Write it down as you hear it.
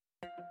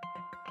Well,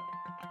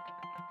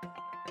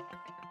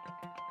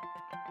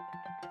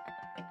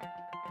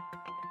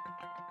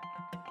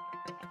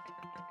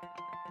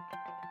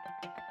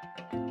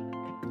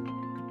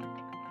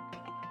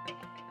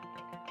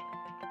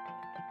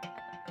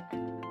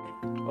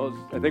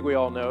 I think we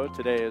all know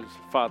today is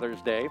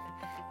Father's Day,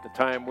 the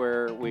time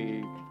where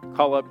we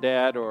call up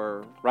Dad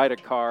or write a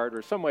card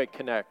or some way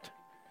connect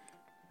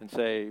and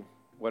say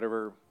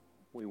whatever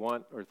we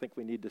want or think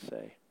we need to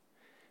say.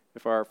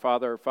 If our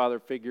father or father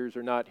figures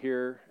are not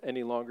here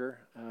any longer,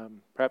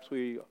 perhaps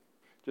we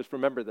just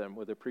remember them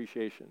with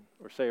appreciation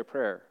or say a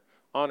prayer,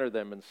 honor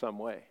them in some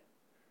way.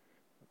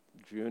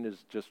 June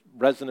is just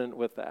resonant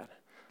with that.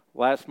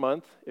 Last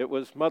month, it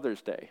was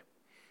Mother's Day,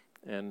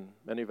 and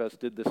many of us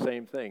did the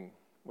same thing,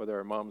 whether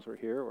our moms were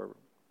here or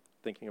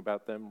thinking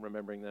about them,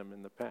 remembering them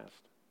in the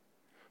past.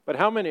 But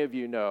how many of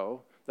you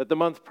know that the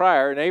month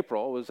prior, in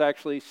April, was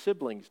actually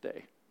Siblings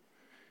Day?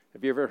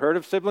 Have you ever heard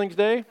of Siblings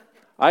Day?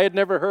 I had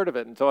never heard of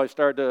it until I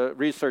started to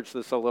research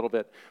this a little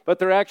bit. But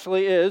there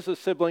actually is a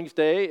Siblings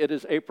Day. It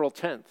is April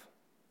 10th.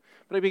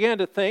 But I began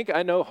to think,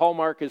 I know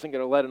Hallmark isn't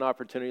going to let an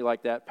opportunity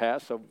like that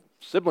pass, so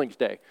Siblings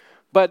Day.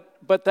 But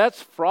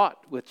that's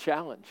fraught with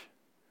challenge.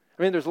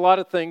 I mean, there's a lot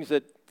of things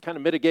that kind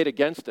of mitigate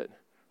against it.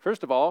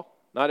 First of all,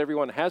 not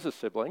everyone has a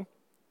sibling.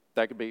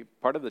 That could be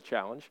part of the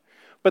challenge.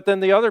 But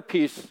then the other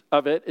piece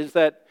of it is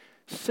that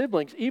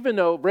siblings, even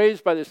though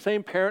raised by the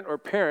same parent or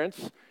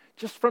parents,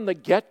 just from the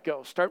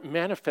get-go start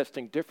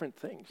manifesting different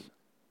things.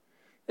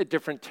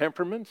 Different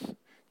temperaments,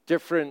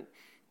 different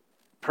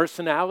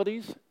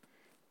personalities,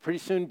 pretty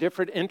soon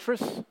different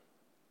interests,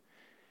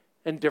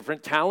 and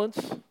different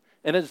talents.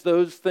 And as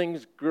those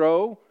things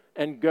grow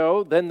and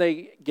go, then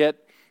they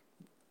get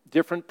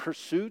different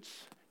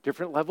pursuits,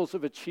 different levels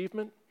of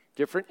achievement,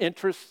 different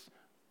interests,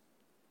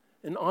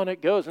 and on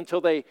it goes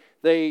until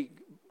they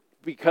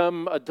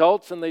become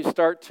adults and they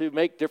start to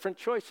make different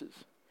choices.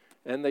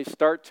 And they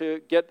start to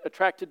get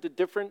attracted to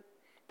different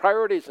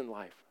priorities in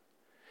life.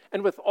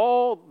 And with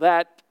all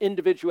that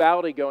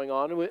individuality going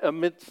on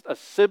amidst a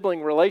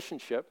sibling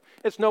relationship,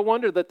 it's no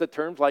wonder that the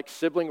terms like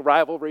sibling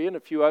rivalry and a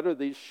few other of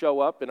these show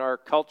up in our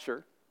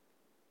culture,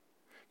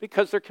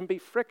 because there can be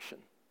friction.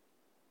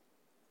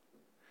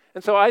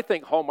 And so I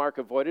think Hallmark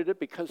avoided it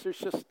because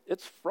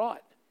it's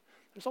fraught.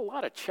 There's a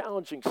lot of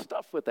challenging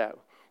stuff with that.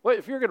 Well,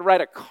 if you're going to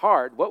write a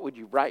card, what would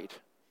you write?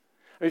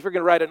 I mean, if you're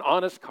going to write an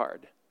honest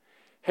card,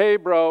 hey,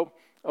 bro,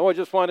 I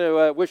just want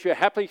to wish you a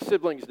happy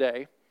Siblings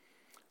Day.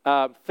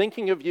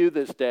 Thinking of you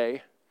this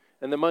day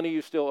and the money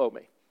you still owe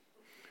me.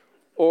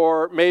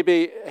 Or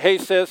maybe, hey,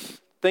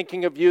 sis,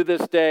 thinking of you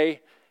this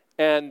day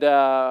and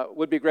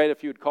would be great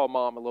if you would call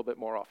mom a little bit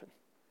more often.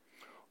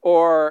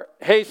 Or,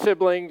 hey,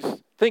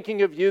 siblings,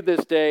 thinking of you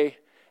this day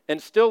and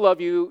still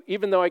love you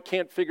even though I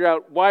can't figure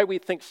out why we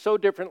think so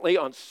differently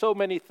on so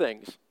many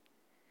things.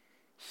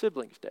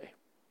 Siblings Day.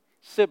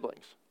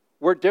 Siblings.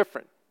 We're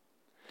different.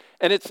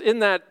 And it's in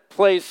that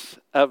place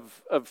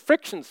of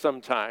friction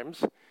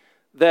sometimes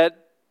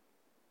that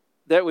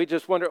we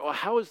just wonder, well,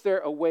 how is there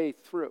a way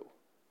through?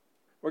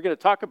 We're going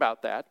to talk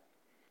about that.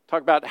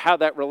 Talk about how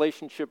that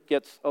relationship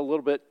gets a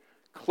little bit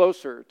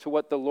closer to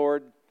what the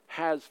Lord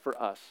has for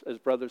us as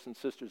brothers and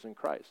sisters in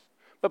Christ.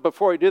 But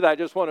before we do that, I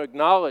just want to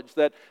acknowledge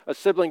that a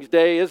Siblings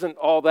Day isn't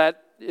all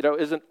that,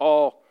 isn't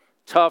all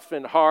tough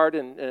and hard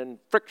and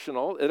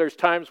frictional. There's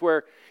times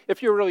where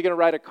if you're really going to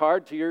write a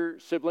card to your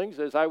siblings,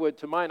 as I would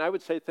to mine, I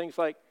would say things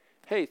like,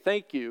 hey,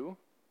 thank you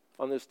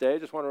on this day. I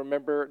just want to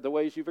remember the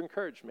ways you've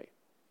encouraged me.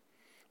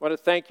 I want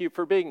to thank you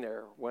for being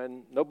there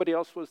when nobody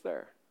else was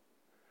there.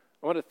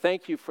 I want to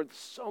thank you for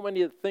so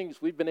many of the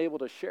things we've been able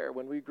to share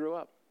when we grew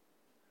up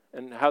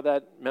and how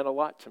that meant a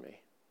lot to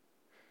me.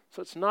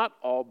 So it's not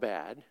all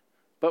bad,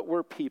 but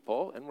we're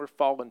people and we're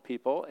fallen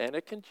people, and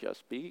it can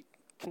just be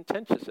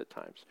contentious at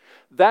times.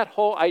 That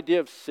whole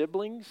idea of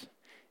siblings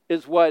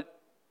is what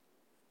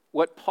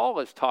Paul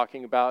is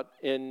talking about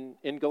in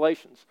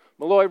Galatians.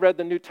 Malloy read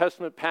the New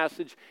Testament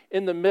passage.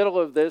 In the middle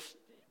of this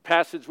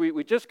passage,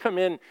 we just come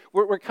in,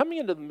 we're coming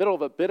into the middle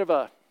of a bit of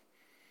a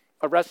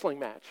wrestling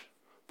match.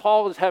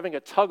 Paul is having a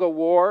tug of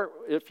war,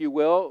 if you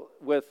will,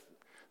 with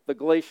the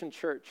Galatian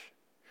church.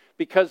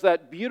 Because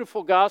that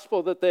beautiful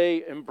gospel that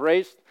they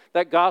embraced,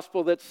 that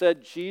gospel that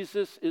said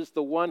Jesus is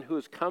the one who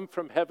has come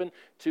from heaven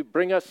to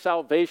bring us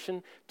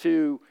salvation,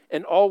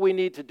 and all we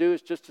need to do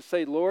is just to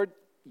say, Lord,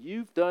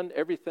 you've done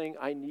everything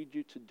I need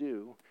you to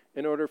do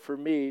in order for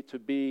me to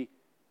be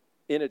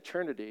in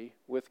eternity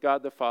with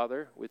God the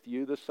Father, with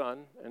you the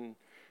Son,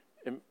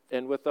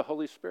 and with the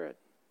Holy Spirit,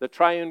 the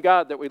triune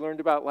God that we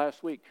learned about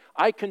last week.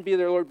 I can be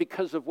there, Lord,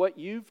 because of what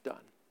you've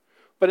done.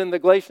 But in the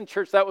Galatian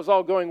church, that was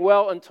all going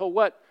well until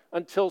what?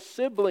 Until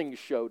siblings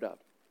showed up,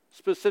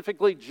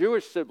 specifically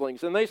Jewish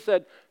siblings. And they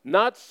said,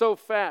 not so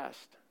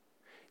fast.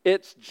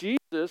 It's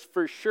Jesus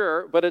for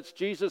sure, but it's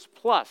Jesus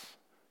plus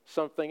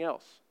something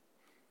else.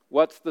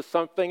 What's the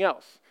something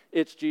else?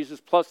 It's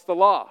Jesus plus the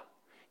law.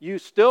 You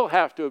still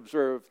have to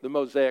observe the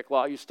Mosaic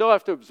law. You still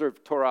have to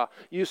observe Torah.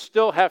 You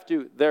still have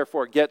to,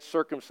 therefore, get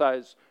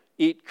circumcised,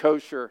 eat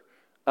kosher,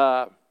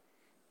 a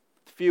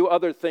few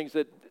other things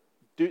that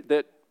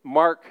that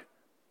mark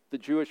the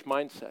Jewish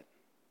mindset.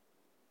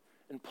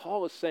 And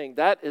Paul is saying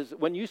that is,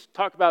 when you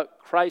talk about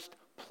Christ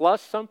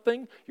plus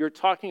something, you're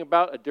talking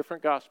about a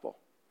different gospel.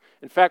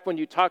 In fact, when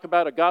you talk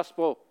about a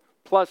gospel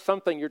plus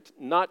something, you're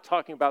not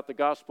talking about the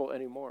gospel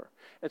anymore.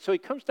 And so he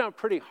comes down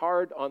pretty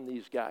hard on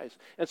these guys.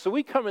 And so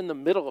we come in the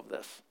middle of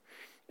this.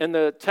 In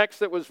the text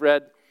that was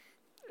read,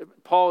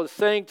 Paul is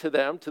saying to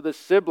them, to the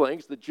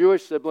siblings, the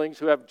Jewish siblings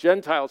who have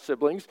Gentile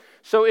siblings,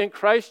 so in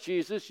Christ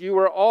Jesus you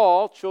are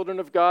all children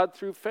of God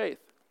through faith.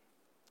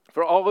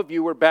 For all of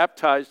you were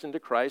baptized into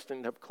Christ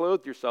and have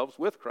clothed yourselves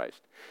with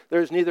Christ.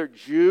 There is neither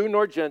Jew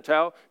nor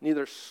Gentile,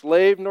 neither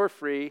slave nor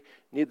free,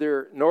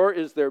 nor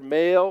is there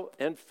male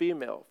and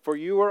female, for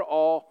you are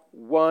all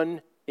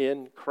one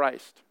in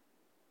Christ.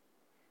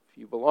 If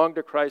you belong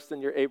to Christ,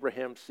 then you're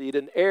Abraham's seed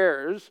and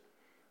heirs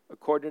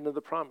according to the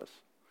promise.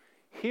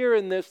 Hear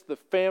in this the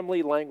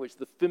family language,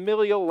 the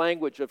familial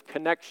language of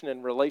connection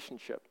and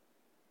relationship.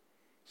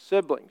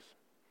 Siblings,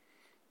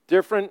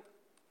 different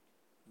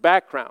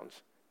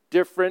backgrounds,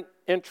 different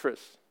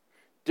interests,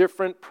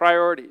 different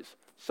priorities,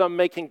 some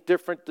making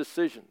different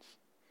decisions.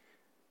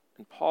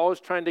 And Paul is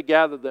trying to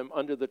gather them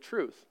under the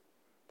truth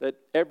that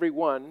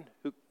everyone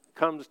who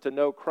comes to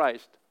know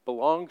Christ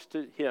belongs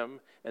to him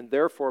and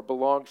therefore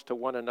belongs to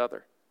one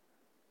another.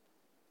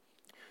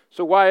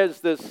 So why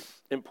is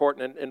this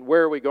important, and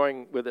where are we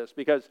going with this?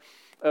 Because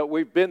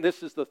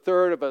this is the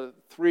third of a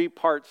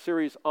 3-part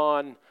series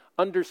on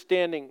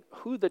understanding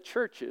who the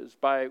church is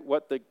by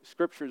what the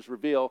scriptures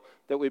reveal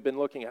that we've been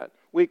looking at.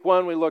 Week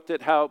 1, we looked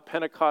at how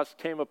Pentecost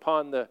came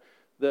upon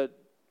the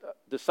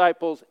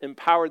disciples,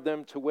 empowered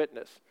them to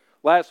witness.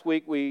 Last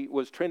week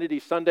was Trinity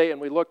Sunday,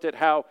 and we looked at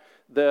how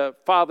the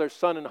Father,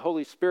 Son, and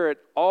Holy Spirit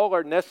all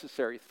are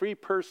necessary. 3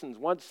 persons,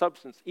 1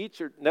 substance,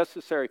 each are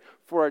necessary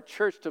for a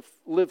church to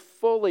live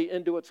fully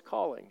into its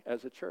calling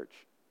as a church.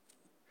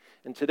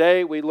 And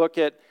today we look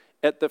at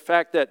the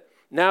fact that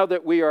now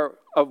that we are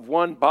of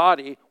one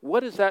body,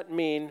 what does that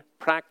mean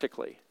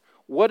practically?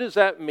 What does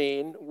that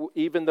mean,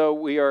 even though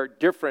we are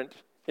different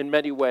in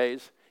many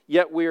ways,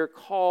 yet we are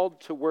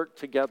called to work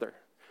together?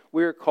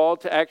 We are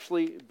called to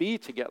actually be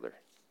together.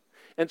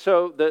 And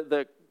so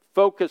the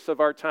focus of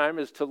our time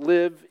is to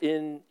live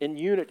in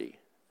unity.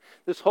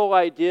 This whole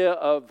idea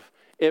of,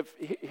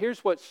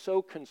 here's what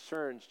so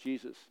concerns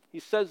Jesus. He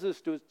says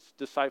this to his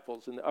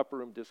disciples in the upper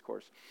room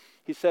discourse.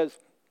 He says,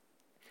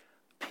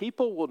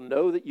 people will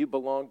know that you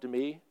belong to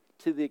me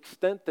to the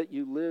extent that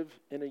you live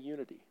in a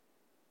unity.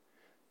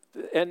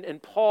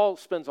 And Paul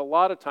spends a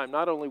lot of time,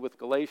 not only with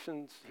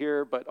Galatians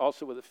here, but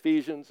also with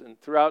Ephesians and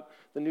throughout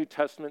the New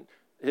Testament,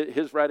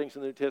 his writings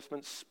in the New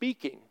Testament,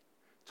 speaking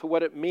to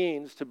what it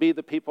means to be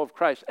the people of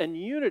Christ. And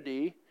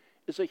unity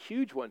is a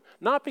huge one.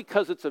 Not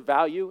because it's a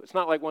value. It's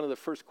not like one of the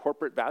first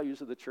corporate values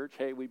of the church.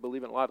 Hey, we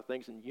believe in a lot of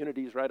things, and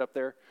unity is right up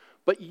there.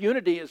 But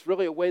unity is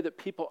really a way that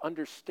people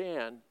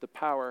understand the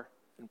power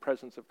and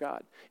presence of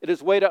God. It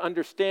is a way to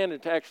understand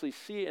and to actually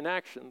see in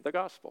action the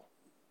gospel.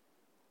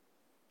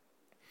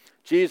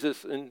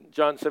 Jesus, in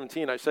John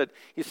 17,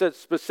 he said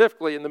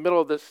specifically in the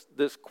middle of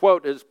this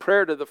quote, his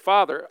prayer to the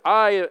Father,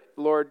 I,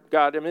 Lord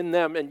God, am in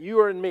them, and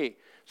you are in me,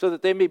 so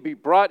that they may be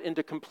brought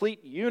into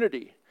complete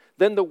unity.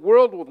 Then the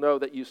world will know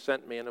that you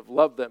sent me and have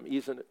loved them,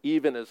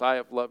 even as I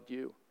have loved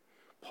you.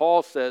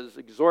 Paul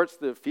exhorts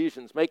the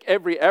Ephesians, make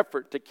every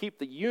effort to keep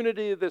the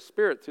unity of the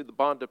Spirit through the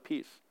bond of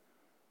peace.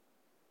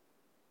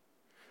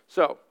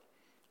 So,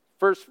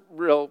 first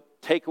real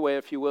takeaway,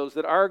 if you will, is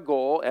that our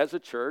goal as a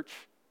church,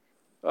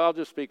 I'll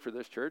just speak for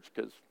this church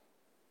because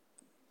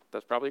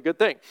that's probably a good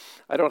thing.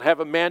 I don't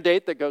have a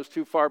mandate that goes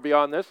too far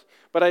beyond this,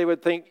 but I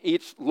would think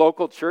each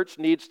local church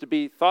needs to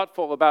be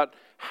thoughtful about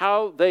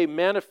how they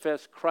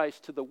manifest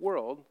Christ to the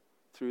world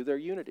through their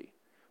unity,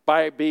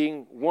 by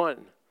being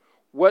one.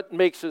 What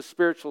makes us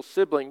spiritual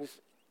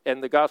siblings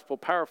and the gospel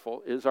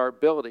powerful is our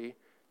ability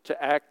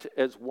to act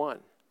as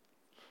one.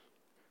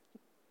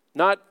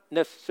 Not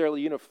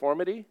necessarily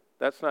uniformity.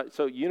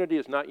 So unity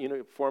is not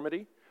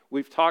uniformity.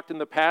 We've talked in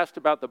the past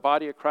about the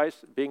body of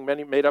Christ being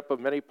made up of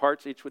many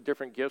parts, each with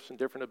different gifts and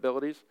different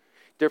abilities,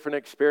 different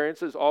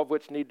experiences, all of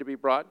which need to be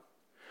brought.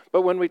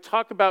 But when we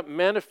talk about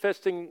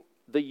manifesting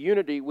the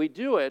unity, we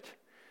do it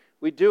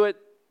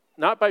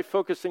not by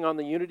focusing on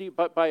the unity,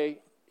 but by,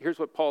 here's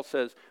what Paul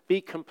says,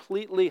 be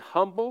completely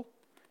humble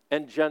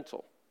and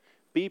gentle.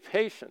 Be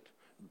patient.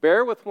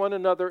 Bear with one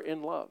another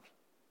in love.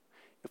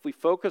 If we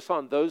focus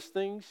on those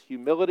things,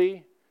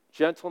 humility,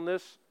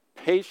 gentleness,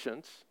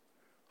 patience,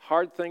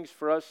 hard things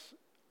for us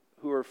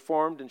who are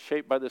formed and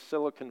shaped by the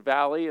Silicon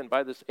Valley and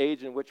by this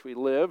age in which we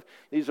live.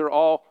 These are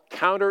all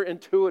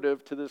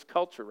counterintuitive to this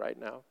culture right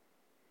now.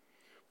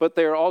 But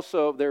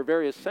they're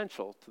very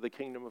essential to the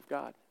kingdom of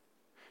God.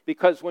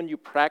 Because when you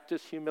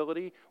practice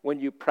humility, when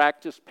you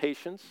practice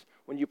patience,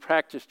 when you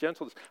practice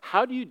gentleness,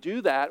 how do you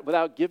do that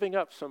without giving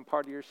up some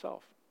part of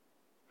yourself?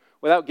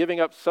 Without giving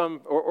up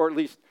some, or at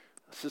least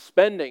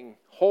suspending,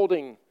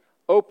 holding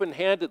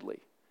open-handedly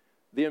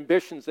the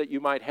ambitions that you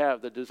might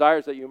have, the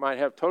desires that you might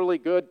have, totally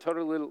good,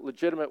 totally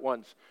legitimate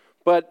ones.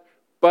 But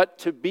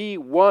to be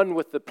one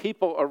with the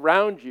people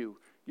around you,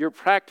 you're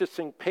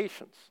practicing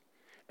patience,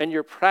 and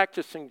you're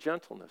practicing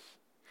gentleness,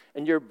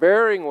 and you're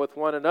bearing with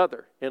one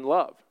another in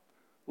love.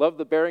 Love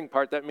the bearing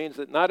part. That means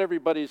that not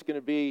everybody's going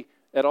to be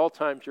at all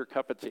times your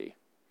cup of tea.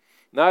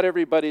 Not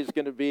everybody's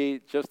going to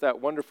be just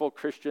that wonderful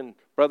Christian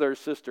brother or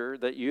sister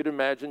that you'd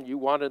imagine you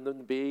wanted them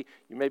to be,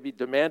 you maybe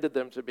demanded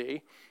them to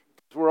be.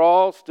 We're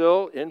all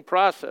still in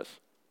process.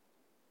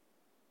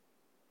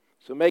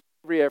 So make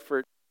every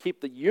effort to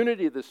keep the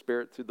unity of the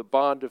Spirit through the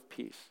bond of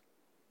peace.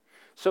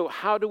 So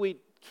how do we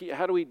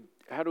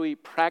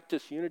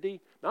practice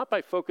unity? Not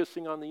by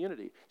focusing on the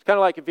unity. It's kind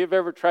of like if you've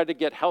ever tried to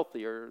get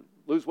healthy or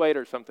lose weight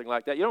or something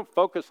like that. You don't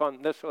focus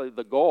on necessarily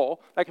the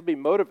goal. That can be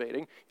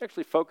motivating. You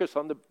actually focus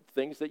on the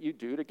things that you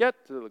do to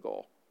get to the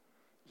goal.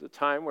 There's a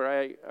time where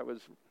I was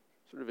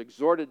sort of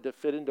exhorted to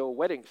fit into a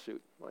wedding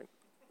suit. Like,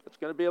 it's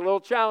going to be a little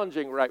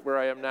challenging right where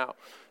I am now.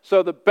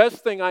 So the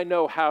best thing I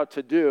know how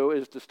to do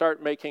is to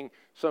start making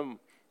some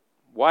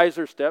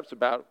wiser steps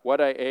about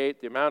what I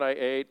ate, the amount I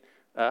ate,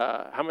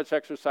 how much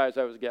exercise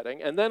I was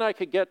getting, and then I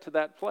could get to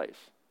that place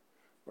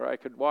where I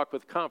could walk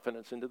with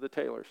confidence into the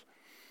tailor's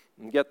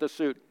and get the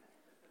suit,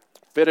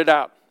 fit it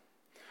out.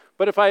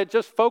 But if I had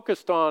just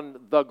focused on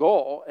the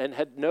goal and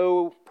had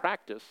no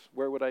practice,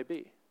 where would I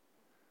be?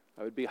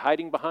 I would be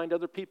hiding behind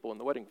other people in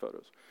the wedding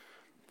photos.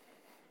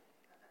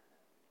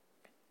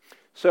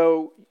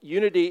 So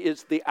unity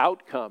is the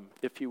outcome,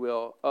 if you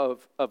will,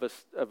 of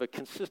a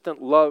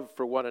consistent love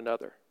for one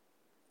another.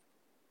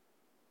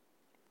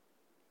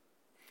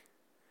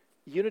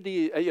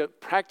 Unity,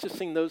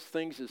 practicing those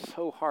things is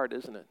so hard,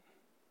 isn't it?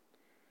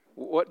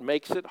 What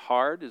makes it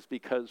hard is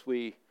because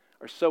we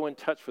are so in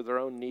touch with our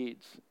own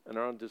needs and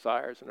our own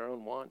desires and our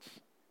own wants.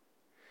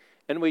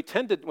 And we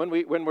tend to, when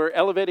we're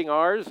elevating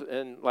ours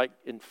and like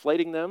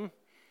inflating them,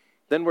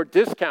 then we're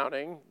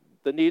discounting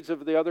the needs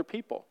of the other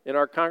people in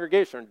our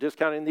congregation, or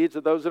discounting the needs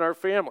of those in our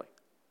family.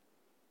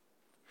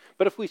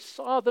 But if we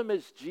saw them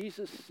as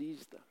Jesus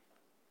sees them,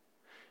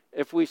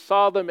 if we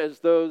saw them as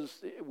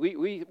those,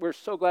 we're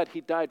so glad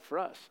he died for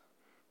us.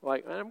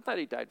 Like, I'm glad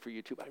he died for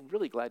you too, but I'm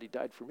really glad he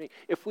died for me.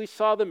 If we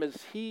saw them as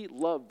he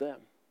loved them,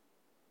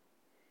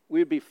 we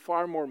would be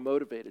far more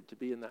motivated to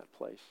be in that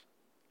place.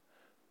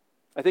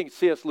 I think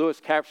C.S.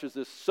 Lewis captures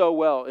this so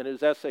well in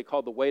his essay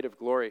called The Weight of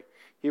Glory.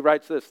 He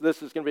writes this.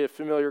 This is going to be a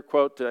familiar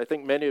quote to, I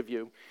think, many of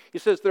you. He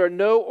says, "There are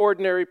no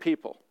ordinary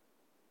people.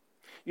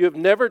 You have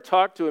never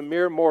talked to a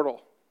mere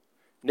mortal.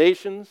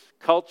 Nations,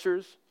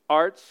 cultures,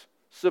 arts,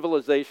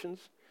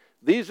 civilizations,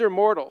 these are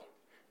mortal,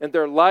 and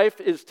their life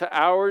is to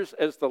ours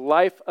as the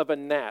life of a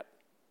gnat.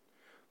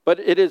 But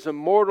it is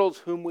immortals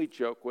whom we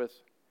joke with,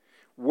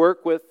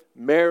 work with,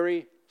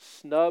 marry,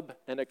 snub,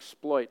 and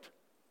exploit.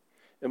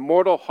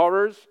 Immortal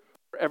horrors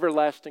or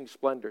everlasting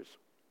splendors.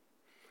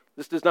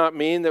 This does not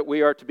mean that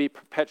we are to be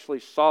perpetually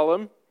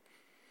solemn.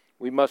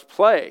 We must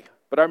play,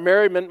 but our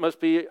merriment must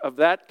be of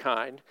that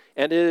kind,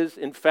 and is,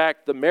 in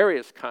fact, the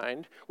merriest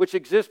kind, which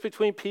exists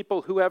between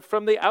people who have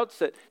from the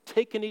outset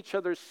taken each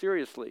other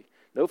seriously.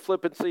 No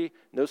flippancy,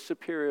 no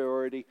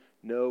superiority,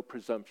 no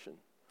presumption."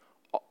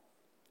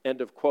 End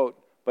of quote.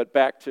 But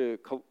back to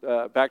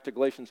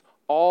Galatians,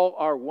 all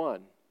are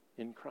one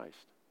in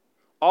Christ.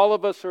 All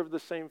of us are of the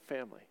same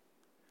family.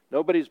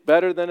 Nobody's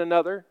better than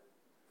another.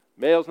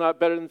 Male's not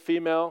better than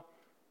female.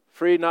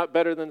 Free not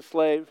better than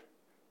slave.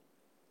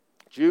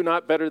 Jew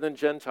not better than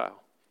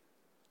Gentile.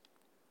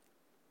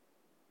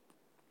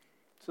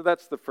 So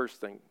that's the first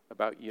thing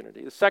about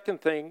unity. The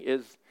second thing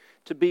is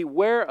to be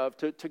aware of,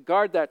 to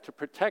guard that, to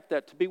protect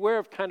that, to be aware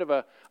of kind of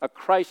a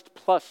Christ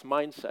plus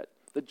mindset,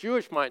 the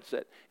Jewish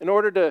mindset. In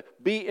order to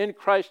be in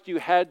Christ, you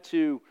had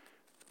to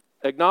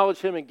acknowledge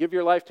him and give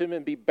your life to him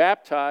and be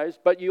baptized,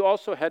 but you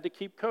also had to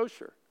keep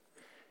kosher.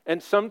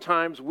 And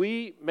sometimes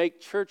we make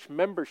church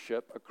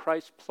membership a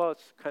Christ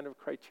plus kind of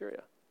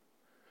criteria.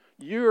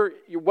 You're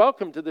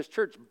welcome to this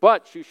church,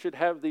 but you should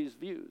have these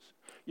views.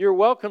 You're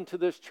welcome to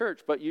this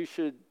church, but you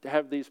should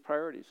have these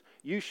priorities.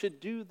 You should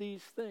do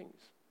these things.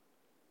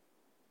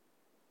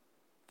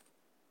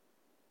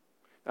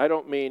 I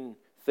don't mean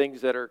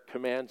things that are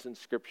commands in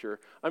Scripture.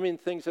 I mean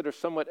things that are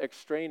somewhat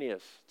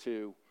extraneous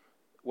to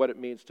what it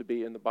means to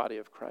be in the body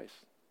of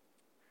Christ.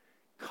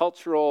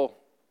 Cultural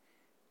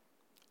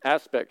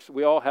aspects.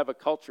 We all have a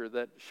culture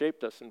that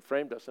shaped us and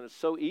framed us, and it's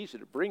so easy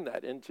to bring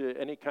that into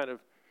any kind of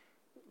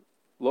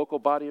local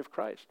body of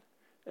Christ.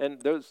 And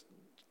those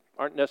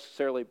aren't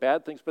necessarily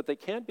bad things, but they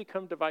can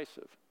become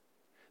divisive.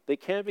 They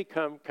can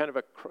become kind of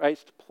a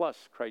Christ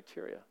plus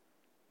criteria.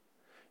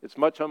 It's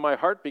much on my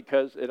heart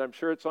because, and I'm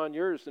sure it's on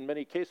yours in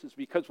many cases,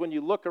 because when you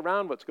look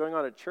around what's going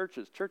on in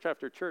churches, church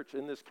after church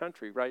in this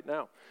country right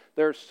now,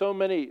 there are so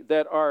many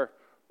that are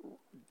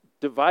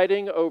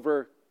dividing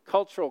over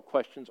cultural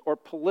questions or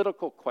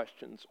political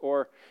questions,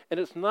 and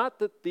it's not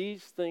that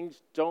these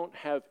things don't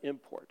have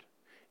import.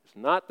 It's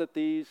not that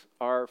these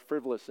are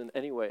frivolous in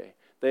any way.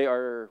 They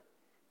are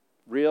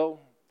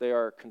real, they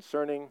are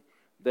concerning,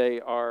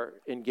 they are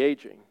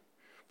engaging,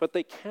 but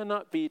they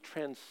cannot be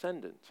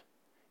transcendent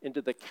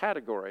into the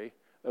category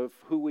of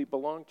who we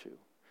belong to.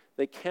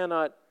 They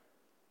cannot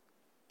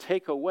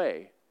take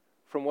away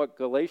from what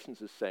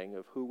Galatians is saying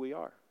of who we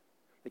are.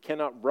 They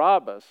cannot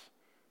rob us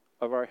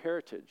of our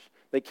heritage.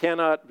 They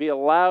cannot be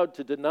allowed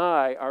to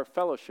deny our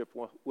fellowship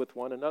with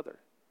one another.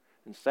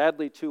 And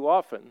sadly, too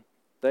often,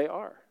 they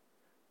are.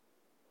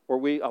 Or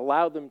we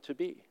allow them to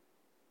be.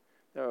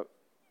 Now,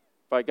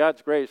 by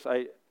God's grace,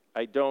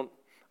 I don't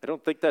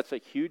think that's a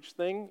huge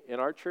thing in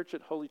our church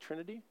at Holy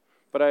Trinity,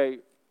 but I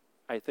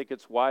think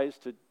it's wise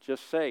to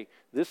just say,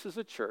 this is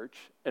a church,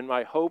 and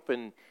my hope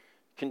and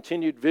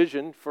continued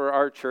vision for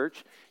our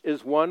church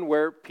is one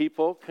where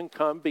people can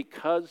come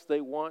because they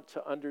want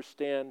to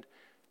understand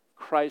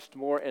Christ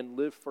more and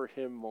live for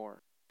him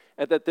more.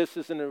 And that this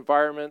is an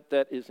environment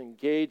that is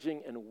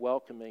engaging and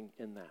welcoming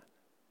in that.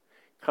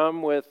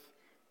 Come with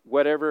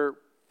whatever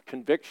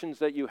convictions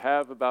that you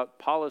have about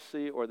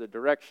policy or the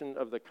direction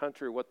of the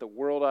country, or what the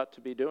world ought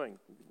to be doing.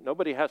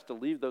 Nobody has to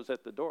leave those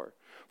at the door.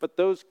 But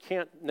those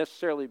can't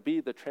necessarily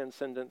be the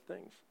transcendent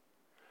things.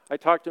 I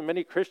talk to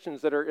many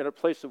Christians that are in a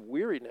place of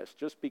weariness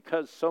just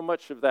because so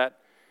much of that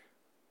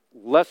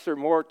lesser,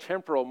 more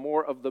temporal,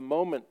 more of the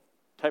moment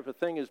type of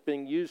thing is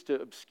being used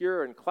to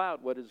obscure and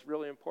cloud what is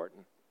really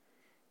important.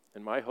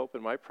 And my hope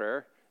and my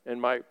prayer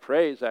and my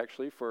praise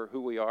actually for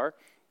who we are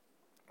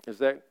is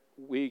that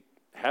we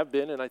have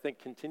been, and I think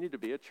continue to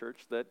be, a church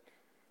that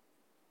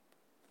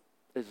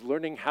is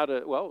learning how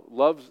to,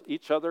 loves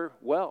each other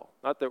well.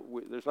 Not that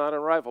there's not an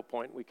arrival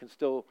point. We can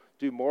still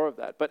do more of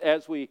that. But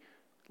as we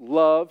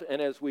love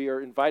and as we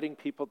are inviting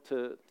people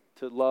to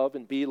love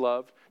and be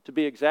loved, to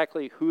be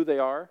exactly who they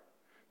are,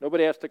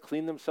 nobody has to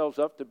clean themselves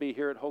up to be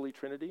here at Holy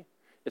Trinity.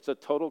 It's a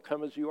total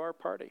come-as-you-are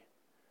party.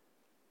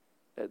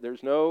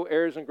 There's no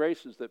airs and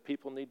graces that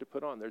people need to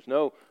put on. There's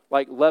no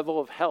level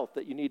of health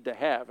that you need to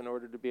have in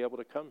order to be able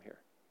to come here.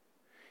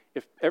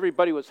 If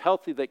everybody was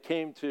healthy that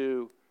came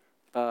to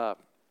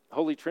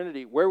Holy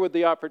Trinity, where would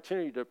the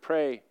opportunity to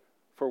pray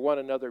for one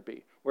another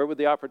be? Where would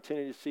the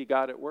opportunity to see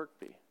God at work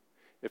be?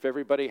 If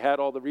everybody had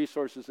all the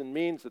resources and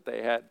means that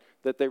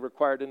they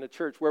required in the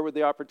church, where would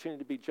the opportunity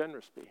to be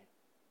generous be?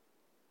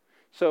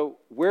 So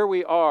where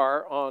we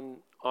are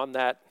on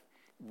that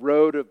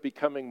road of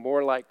becoming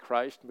more like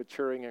Christ,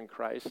 maturing in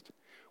Christ,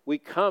 we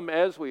come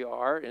as we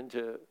are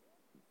into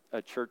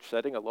a church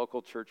setting, a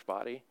local church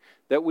body,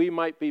 that we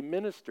might be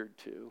ministered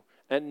to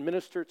and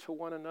minister to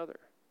one another.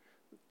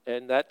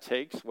 And that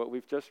takes what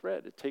we've just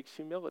read. It takes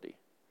humility.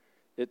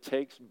 It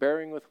takes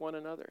bearing with one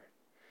another.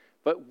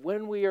 But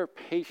when we are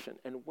patient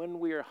and when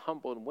we are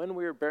humble and when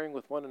we are bearing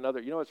with one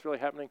another, you know what's really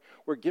happening?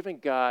 We're giving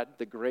God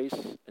the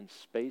grace and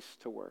space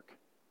to work.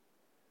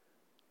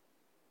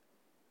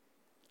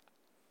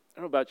 I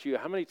don't know about you.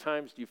 How many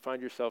times do you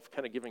find yourself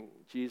kind of giving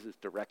Jesus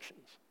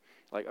directions?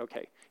 Like,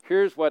 okay,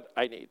 here's what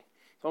I need.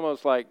 It's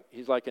almost like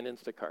he's like an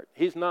Instacart.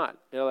 He's not.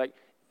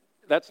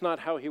 That's not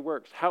how he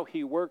works. How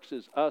he works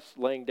is us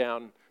laying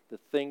down the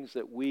things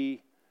that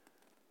we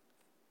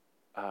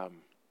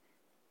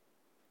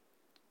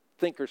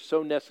think are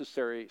so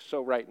necessary,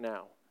 so right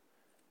now,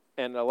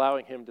 and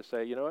allowing him to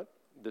say, you know what,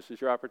 this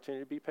is your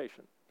opportunity to be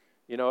patient.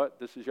 You know what,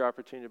 this is your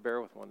opportunity to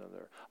bear with one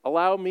another.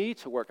 Allow me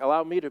to work.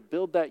 Allow me to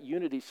build that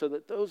unity so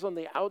that those on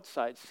the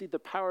outside see the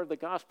power of the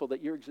gospel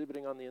that you're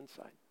exhibiting on the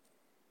inside.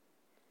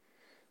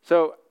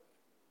 So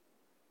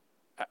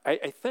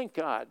I thank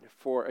God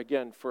for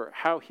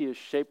how he has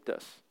shaped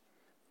us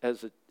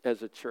as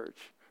a church,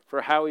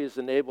 for how he has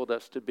enabled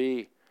us to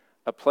be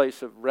a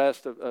place of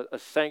rest, a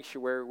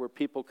sanctuary where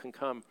people can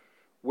come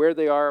where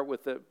they are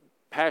with the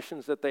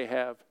passions that they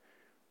have.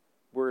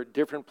 We're at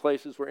different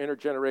places. We're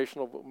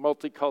intergenerational,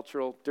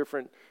 multicultural,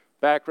 different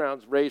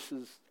backgrounds,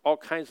 races, all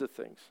kinds of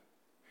things.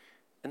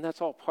 And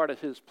that's all part of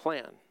his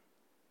plan.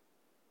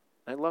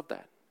 I love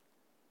that.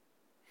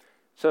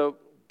 So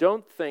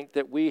don't think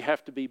that we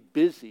have to be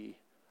busy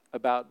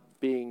about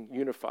being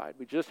unified.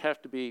 We just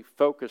have to be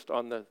focused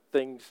on the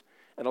things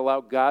and allow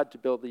God to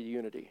build the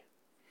unity.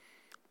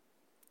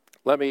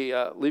 Let me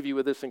leave you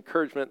with this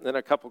encouragement and then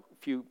a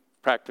few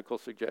practical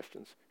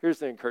suggestions. Here's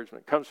the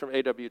encouragement. It comes from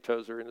A.W.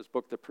 Tozer in his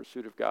book, The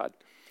Pursuit of God.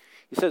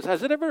 He says,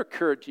 has it ever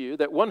occurred to you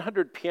that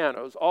 100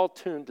 pianos all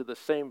tuned to the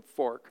same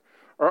fork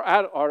are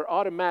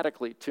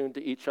automatically tuned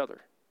to each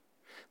other?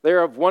 They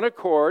are of one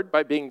accord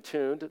by being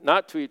tuned,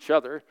 not to each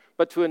other,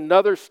 but to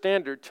another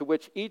standard to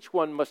which each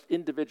one must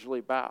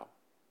individually bow.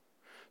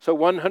 So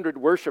 100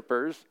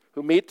 worshipers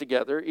who meet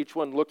together, each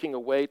one looking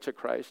away to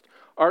Christ,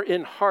 are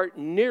in heart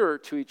nearer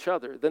to each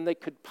other than they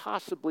could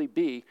possibly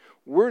be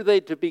were they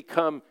to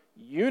become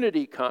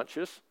unity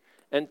conscious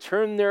and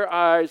turn their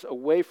eyes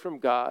away from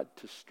God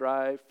to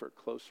strive for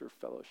closer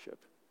fellowship.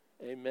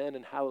 Amen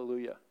and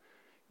hallelujah.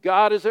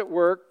 God is at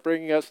work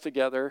bringing us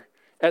together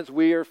as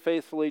we are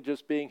faithfully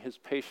just being his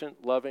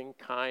patient, loving,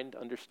 kind,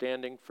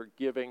 understanding,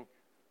 forgiving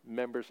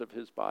members of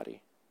his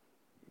body.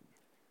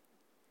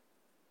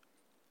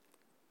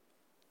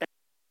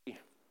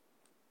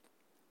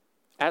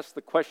 Ask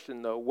the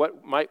question, though,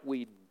 what might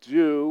we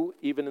do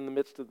even in the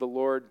midst of the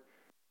Lord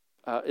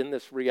in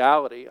this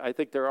reality? I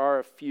think there are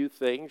a few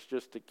things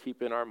just to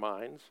keep in our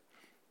minds,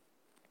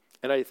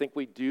 and I think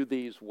we do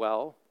these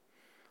well.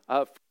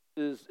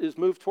 is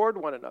move toward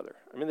one another.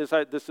 I mean,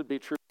 this would be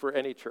true for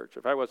any church.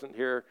 If I wasn't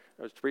here,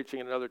 I was preaching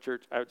in another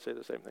church, I would say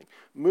the same thing.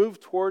 Move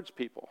towards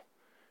people.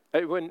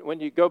 When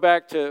you go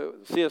back to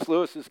C.S.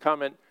 Lewis's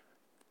comment,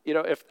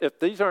 if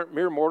these aren't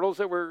mere mortals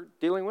that we're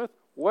dealing with,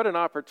 what an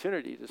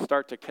opportunity to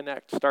start to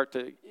connect, start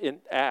to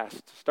ask,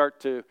 start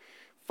to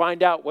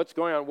find out what's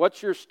going on.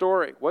 What's your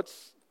story?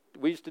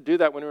 We used to do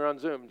that when we were on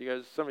Zoom.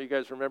 Some of you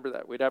guys remember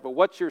that. We'd have a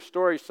What's Your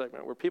Story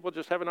segment where people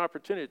just have an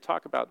opportunity to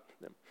talk about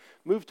them.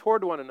 Move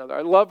toward one another.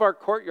 I love our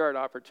courtyard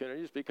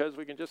opportunities because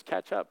we can just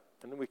catch up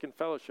and then we can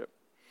fellowship.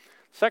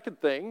 Second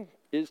thing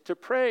is to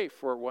pray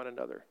for one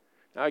another.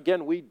 Now,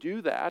 again, we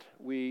do that.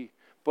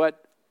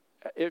 But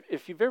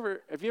have you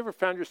ever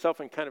found yourself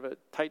in kind of a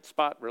tight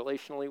spot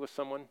relationally with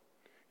someone?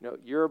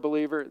 You're a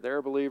believer, they're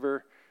a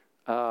believer.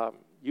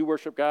 You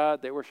worship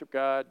God, they worship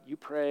God. You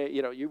pray,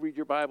 you read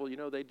your Bible,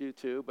 they do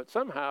too. But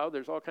somehow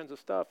there's all kinds of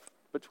stuff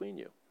between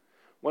you.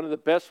 One of the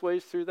best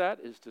ways through that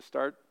is to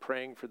start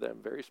praying for them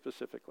very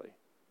specifically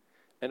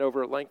and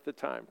over a length of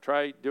time.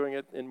 Try doing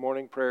it in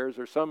morning prayers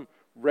or some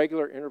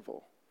regular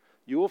interval.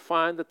 You will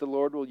find that the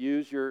Lord will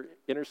use your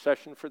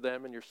intercession for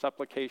them and your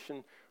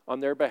supplication on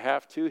their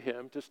behalf to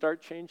him to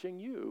start changing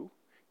you,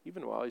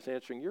 even while he's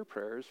answering your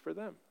prayers for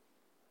them.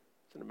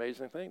 It's an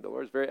amazing thing. The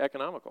Lord is very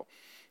economical.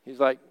 He's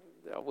like,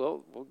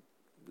 well,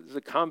 this is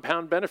a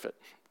compound benefit.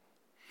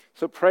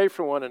 So pray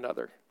for one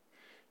another.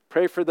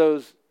 Pray for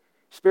those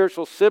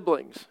spiritual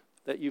siblings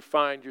that you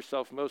find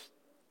yourself most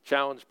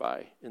challenged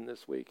by in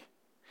this week.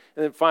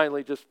 And then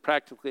finally, just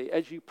practically,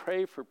 as you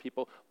pray for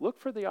people, look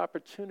for the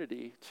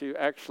opportunity to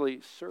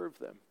actually serve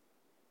them.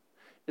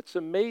 It's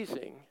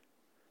amazing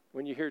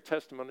when you hear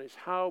testimonies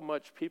how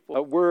much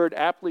a word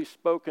aptly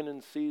spoken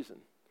in season,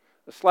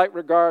 a slight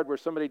regard where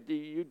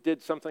you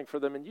did something for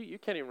them and you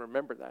can't even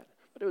remember that,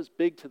 but it was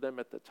big to them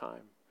at the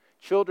time.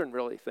 Children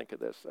really think of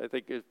this. I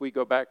think as we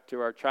go back to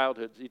our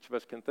childhoods, each of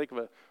us can think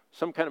of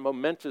some kind of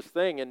momentous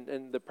thing,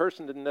 and the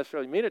person didn't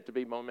necessarily mean it to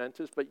be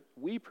momentous, but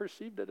we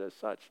perceived it as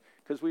such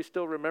because we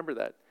still remember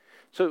that.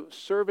 So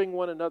serving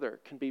one another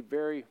can be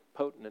very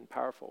potent and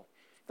powerful.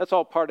 That's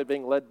all part of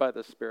being led by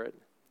the Spirit.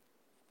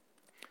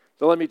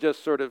 So let me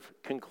just sort of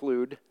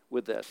conclude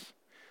with this,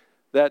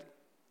 that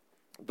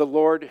the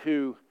Lord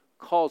who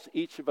calls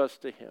each of us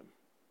to him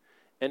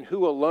and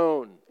who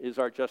alone is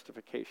our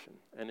justification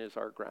and is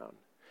our ground,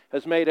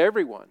 has made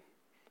everyone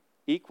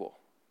equal.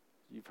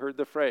 You've heard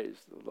the phrase,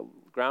 the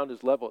ground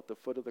is level at the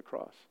foot of the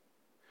cross.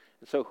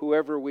 And so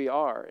whoever we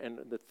are and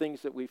the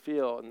things that we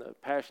feel and the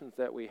passions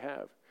that we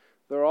have,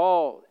 they're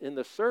all in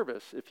the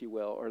service, if you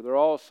will, or they're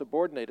all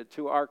subordinated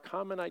to our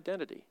common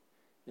identity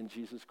in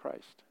Jesus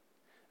Christ.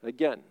 And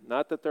again,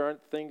 not that there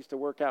aren't things to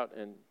work out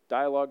and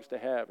dialogues to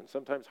have and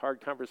sometimes hard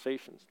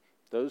conversations.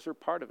 Those are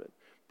part of it.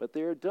 But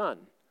they are done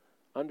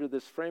under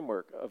this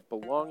framework of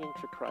belonging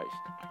to Christ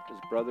as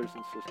brothers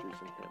and sisters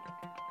in him.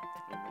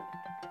 Amen.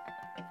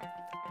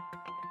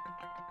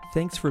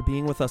 Thanks for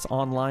being with us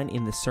online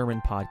in the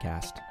Sermon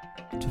Podcast.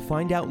 To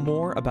find out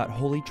more about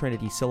Holy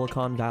Trinity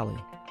Silicon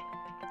Valley,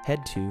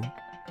 head to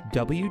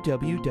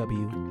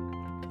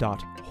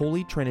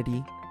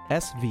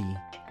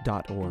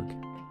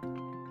www.holytrinitysv.org.